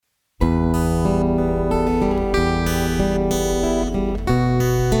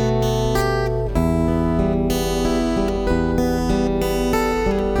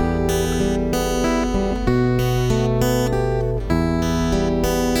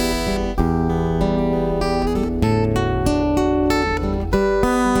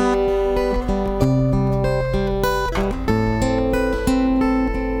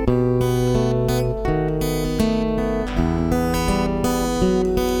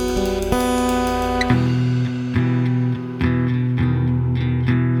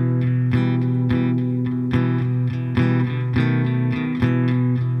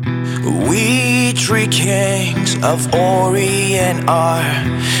kings of Orient are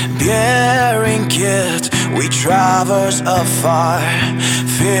bearing gift. We traverse afar,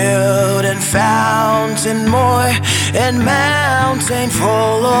 field and fountain, moor and mountain,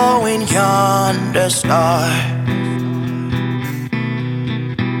 following yonder star.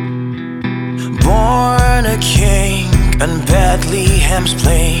 Born a king in Bethlehem's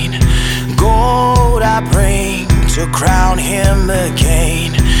plain, gold I bring to crown him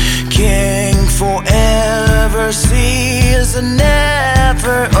again. King forever, sees and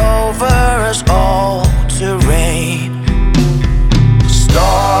never over us all to reign.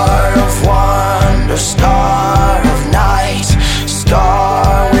 Star of wonder, star of night,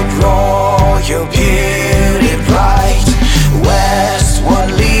 star with royal beauty bright. Westward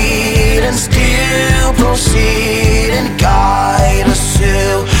lead and still proceed and guide us to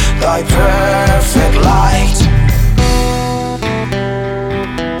thy perfect light.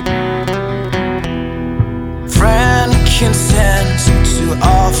 Frankincense to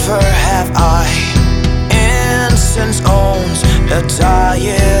offer have I, incense owns a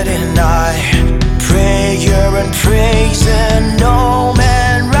diet and I. Prayer and praise and no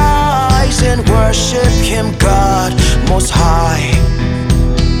man rise and worship him, God most high.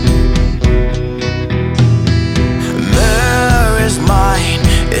 Myrrh is mine,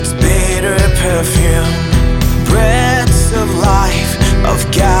 its bitter perfume, breaths of life, of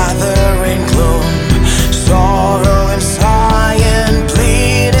gathering gloom. Sorrow and sighing,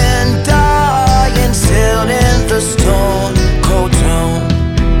 bleed and dying, sealed in the stone cold tomb.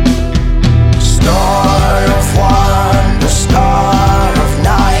 Star of wonder, star of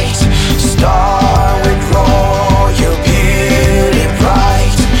night, star with royal beauty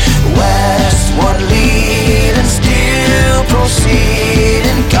bright. Westward lead and still proceed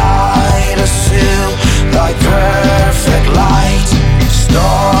and guide us to thy perfect light.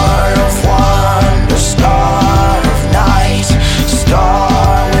 Star of wonder, star of night,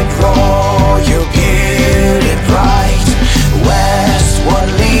 star with royal beauty bright. Westward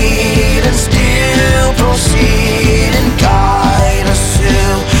lead and still proceed and guide us to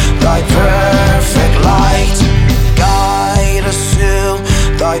thy perfect light. Guide us to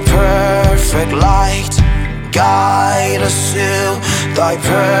thy perfect light. Guide us to thy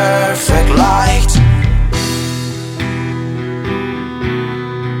perfect light.